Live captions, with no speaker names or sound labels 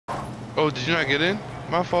Oh, did you not get in?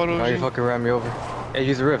 My fault, No, you OG. fucking ran me over. Hey,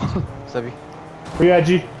 use the rift, Sebby. Where you at,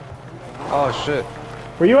 G? Oh shit.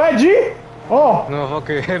 Where you at, G? Oh! No,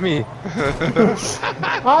 fucker, hit me. Ale!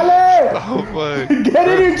 Oh my. Get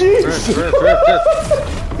in here, G! Rift.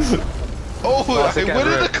 Oh, I sick went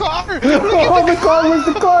in ass the car! Oh, the car, where's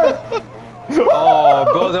the car? Oh,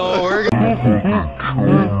 go the work.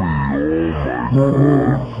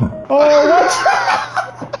 Oh, what?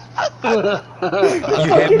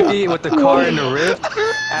 You hit me with the car in the rift,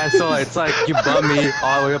 and so it's like you bumped me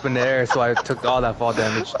all the way up in the air, so I took all that fall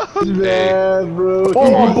damage. Man, bro.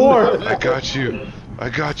 Oh, I'm bored. I got you. I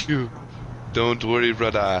got you. Don't worry,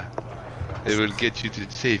 brother. It will get you to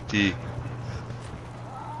safety.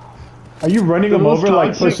 Are you running him over,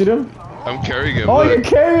 like pushing him? I'm carrying him. Oh, look. you're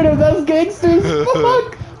carrying him. That's gangsters.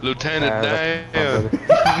 Fuck. Lieutenant Dan.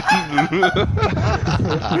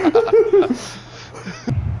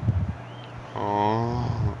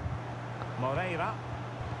 Oh. Moreira.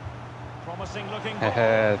 Promising looking.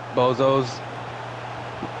 Hehe, bozos.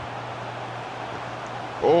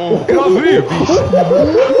 Oh. Get off me!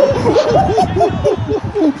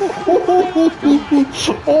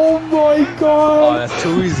 Oh my Oh, god. that's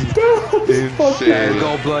too easy. Insane. Yeah,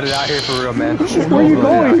 go blooded out here for real, man. Where you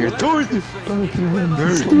going?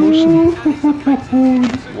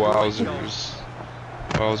 Wowzers.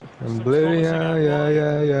 Wowzers. Oblivion,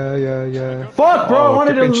 yeah. Fuck, bro. I Oh,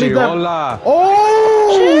 wanted to Kipinchi, leave that. hola.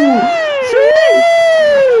 Oh!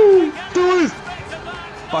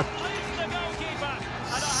 Fuck.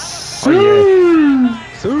 Oh yeah.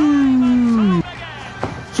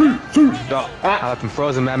 No, I left him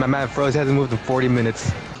frozen, man. My man froze. He hasn't moved in 40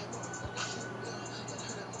 minutes.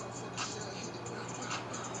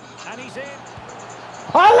 And he's in. Ale!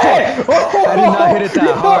 I did not hit it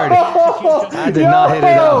that hard. I did not hit it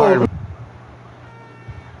that hard.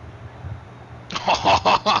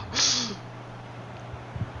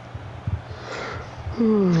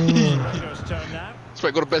 First turn now. That's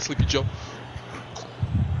right, go to bed, Sleepy Joe.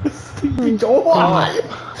 Oh! You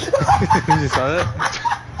saw that?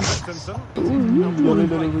 Atkinson.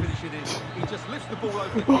 He just lifts the ball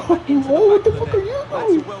over. Oh, what the fuck are you That's a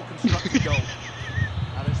doing? well-constructed goal.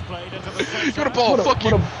 And it's played into the centre. Got a ball, fuck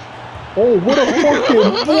you. Oh, what a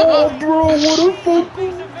fucking ball, bro! What a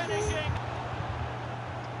fucking... Finishing.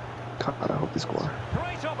 God, I hope he score.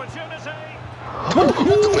 Great opportunity.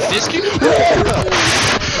 This kid?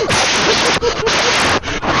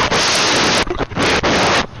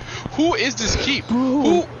 Who is this keep?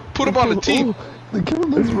 Who put him on the team? The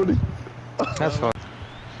cameraman's running. That's fine.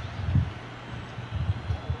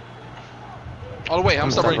 All the way,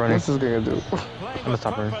 I'm Stop stop running. What's this guy gonna do? I'm gonna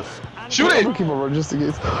stop running. Shoot I'm it! gonna keep on running just in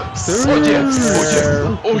case. Oh yeah!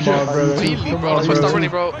 Oh Come on, brother. yeah! Really, Come bro. on, That's why I stopped brother. running,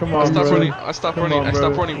 bro. Come I on, stopped brother. running. I stopped Come running. on, I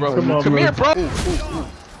stopped brother. running, bro. Come on, Come here, bro.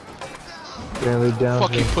 Barely down.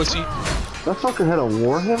 Fucking pussy. That fucker had a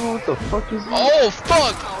warhammer? What the fuck is that? Oh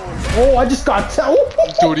fuck! Oh, I just got...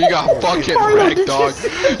 Dude, you got fucking Mario, wrecked, did you dog. see-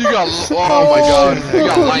 You got. Oh my god. You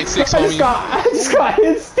got line 6, I just homie. got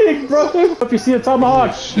instinct, bro. If you see a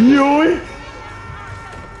tomahawk, yo.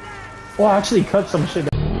 Oh, I actually cut some shit.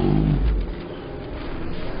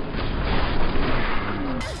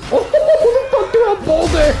 Oh, who the fuck threw that ball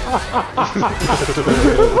there?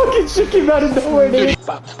 The fucking shit came out of nowhere, dude.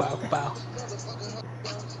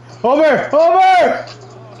 Over! Over!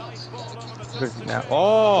 Now.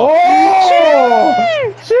 Oh!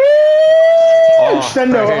 Oh! Sheesh! Oh,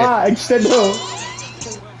 Extendo, right. extendo.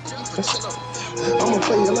 I'm gonna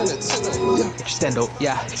play your minutes. Extendo,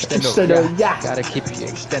 yeah. Extendo, yeah. Gotta keep you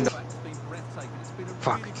extendo.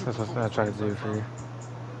 Fuck. That's what I tried to do for you.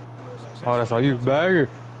 Oh, that's all you, bagger.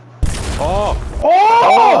 Oh!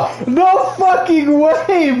 Oh! No fucking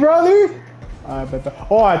way, brother! I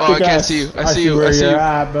can't see you. I see you. where I see you're you.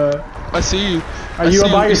 at, but... I see you. Are you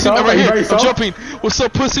by yourself? I'm Are right you here. by I'm yourself? jumping. What's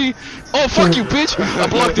up, pussy? Oh, fuck you, bitch. I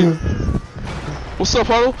blocked it. What's up,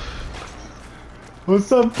 Harlow?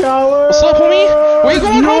 What's up, coward? What's up, homie? Where you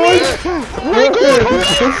going, homie? Where you going, homie?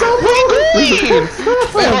 What's up, Where you going?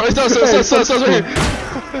 Wait, hold on. It's right here.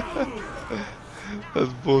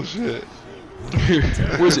 That's bullshit.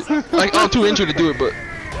 Where is it? Like, I'm too injured to do it, but...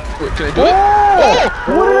 Wait, can I do it? Oh!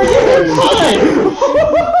 What did I get?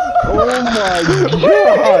 Oh my god!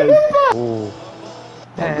 Oh.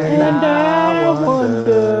 And I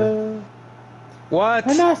wonder... What?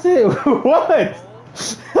 And I said, what?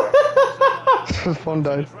 The phone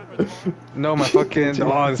died. No, my fucking.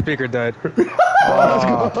 Oh, the speaker died.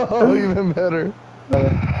 Oh, even better.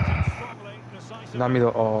 Not me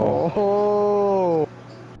though. Oh. Oh.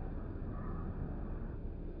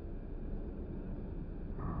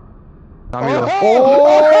 Not me though.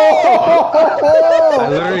 Oh! I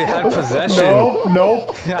literally had possession. No,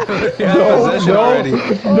 no, Yeah, no, possession no, already.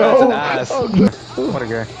 That's an ass. Oh, What a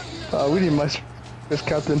guy. we need my this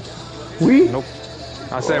captain. we. Nope.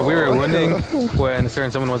 I said we were winning when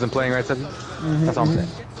certain someone wasn't playing right. That's all I'm saying.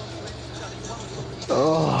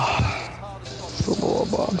 Oh, so low,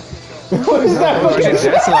 Bob. What is that? Why are you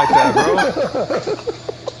Fucking dancing like that, bro?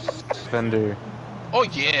 Fender. Oh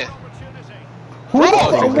yeah. Who Bro, the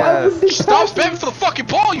fuck? Why would this Stop happen? spamming for the fucking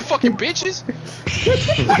ball, you fucking bitches.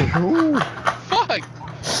 Fuck.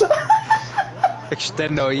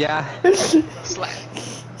 Extendo, yeah. Slap.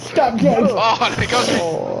 Stop, gang. Oh, there goes me.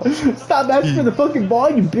 Stop asking for the fucking ball,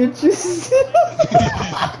 you bitches.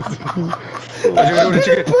 What you gonna do with it?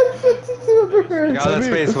 Chicken. Got that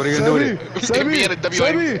space. What are you gonna do with it? Get me in a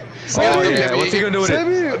WA. Oh yeah. What's he gonna do with it?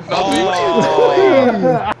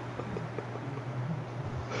 Nothing.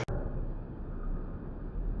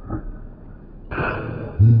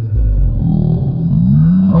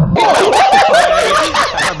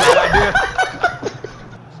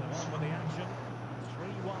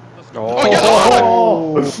 Oh, yeah.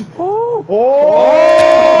 Oh!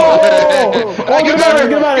 Oh, get him out of here,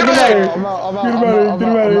 get him out of here, get him out of here. I'm out. Get him out of here, get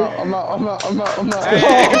him out of here. I'm out. Hey,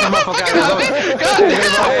 get the motherfucker out of here.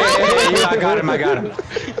 Hey, I got him. I got him.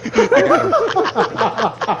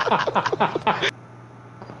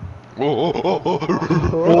 Oh!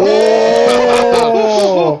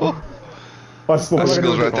 Watch the That's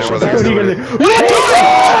skills right there, brother. That's what you're gonna do.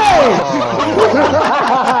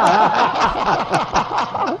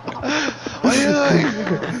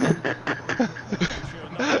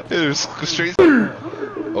 It was straight.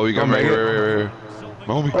 Oh, you got me right.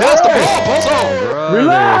 Homie. That's the ball, Bozo.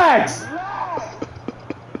 Relax!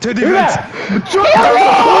 To Look at defense.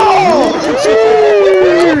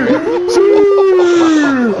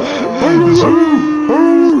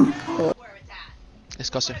 Where it's at.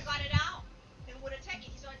 Disgusting. Would have got it out and would have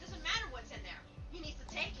taken it. So it doesn't matter what's in there. He needs to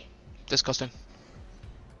take it. Disgusting.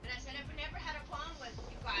 And I said I've never had a problem with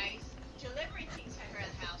you guys delivering things to her at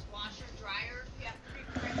the house. Washer, dryer, you have three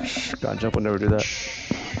God, Jump will never do that.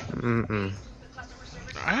 Mm-mm. the customer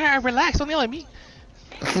service. Alright, relax. Don't yell at me.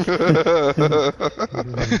 That's how you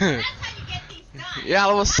get these done. Yeah,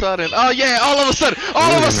 all of a sudden. Oh yeah, all of a sudden.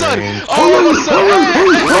 All of a sudden. All of a sudden.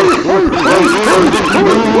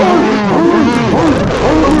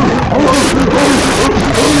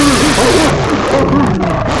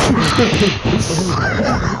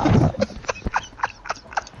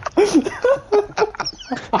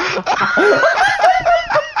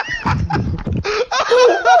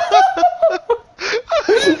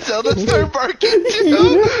 Tell the third barking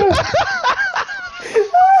too.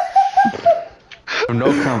 No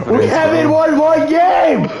confidence. We haven't bro. won one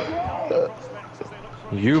game!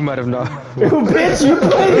 You might have not. You bitch, you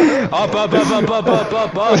played! Up.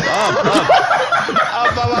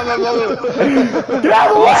 Get out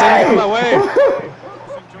of the way! Send me my way.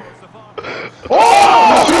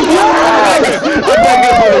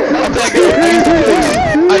 I'm that good.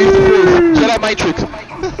 I used to play. Jedi mind tricks.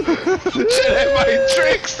 Jedi mind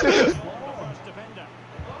tricks.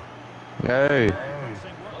 Hey.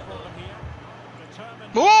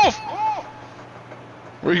 Move.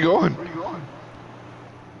 Where you going? Where you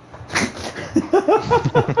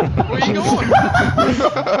going?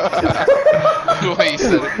 The way you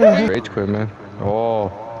said it. Rage quit, man. Oh.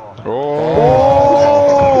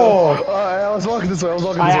 Oh! I was walking this way. I was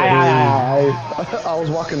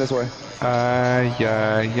walking this way.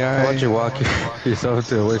 Why don't you walk yourself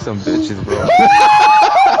to away some bitches, bro?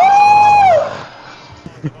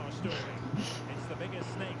 It's the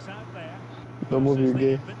biggest snakes out there. Don't move your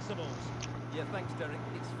gay. Invincibles. Yeah, thanks, Derek.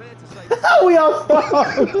 It's fair to say We all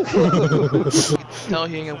stopped! Tell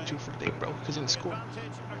he ain't got with you for the day, bro, because he didn't score.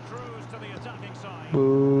 Advantage accrues to the attacking side.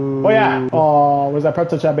 Oh yeah! Oh, where's that prep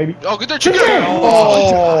touch at, baby? Oh, get there, chicken!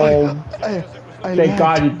 Oh! I Thank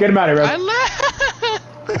God, you get him out of here, I Red. left.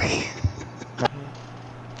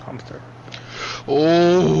 Hamster.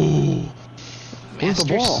 Oh. Where's the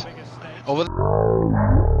ball? Over the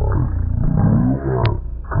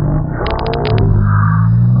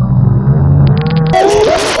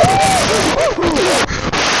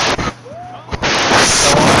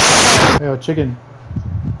Yo, chicken.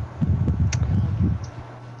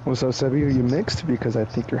 What's up, Sebi? Are you mixed? Because I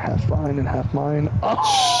think you're half mine and half mine.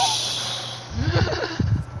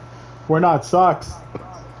 We're not socks,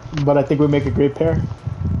 but I think we make a great pair.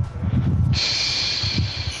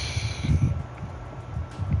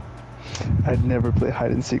 I'd never play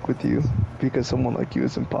hide and seek with you because someone like you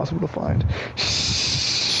is impossible to find.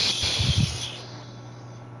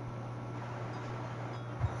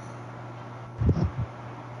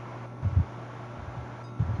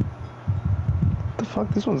 What the fuck?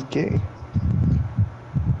 This one's gay.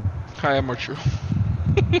 Hi, I'm Archer.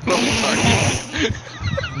 No, I'm sorry.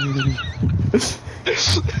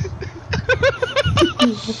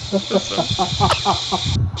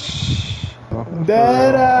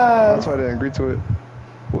 Dead That's ass. why I didn't agree to it.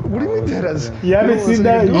 What do you mean dead ass? You haven't know seen what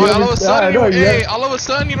that? you You Oh, do? all of a haven't- sudden, I know, you, hey, yeah. all of a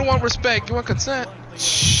sudden, you don't want respect. You want consent.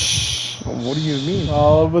 What do you mean?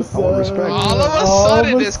 All of a I sudden. want respect. All of a all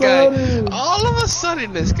sudden, of a this guy. sudden. All of a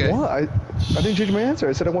sudden, this guy. What? I didn't change my answer.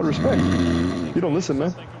 I said I want respect. You don't listen,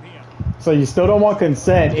 man. So you still don't want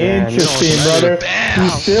consent? Yeah, you don't Interesting, want brother. Damn. You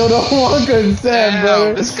still don't want consent, Damn,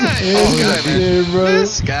 brother. this guy. Interesting, brother.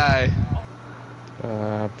 This guy.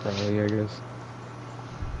 Probably, I guess.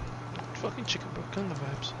 Fucking chicken, bro. Kind of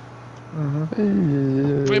vibes.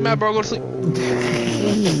 Hey, Wait, Matt, bro, go to sleep.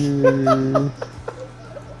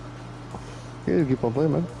 Yeah, keep on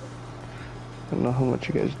playing, man. I don't know how much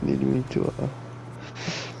you guys need me to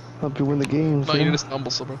help you win the games. No, you need to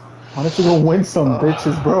stumble, so, bro. Why don't you go win some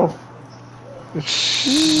bitches, bro?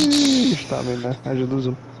 Stop me, man. I just lose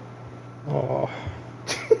them. Oh.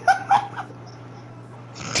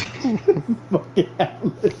 Fucking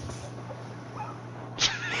Alex.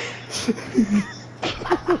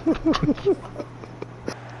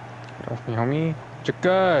 Off me, homie.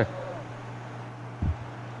 Chicka.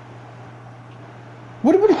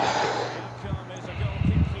 What? Come is a goal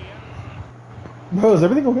kick here. Bro, is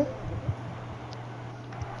everything okay?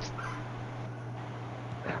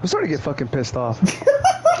 I'm starting to get fucking pissed off.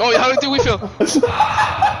 Oh, yeah, how do we feel?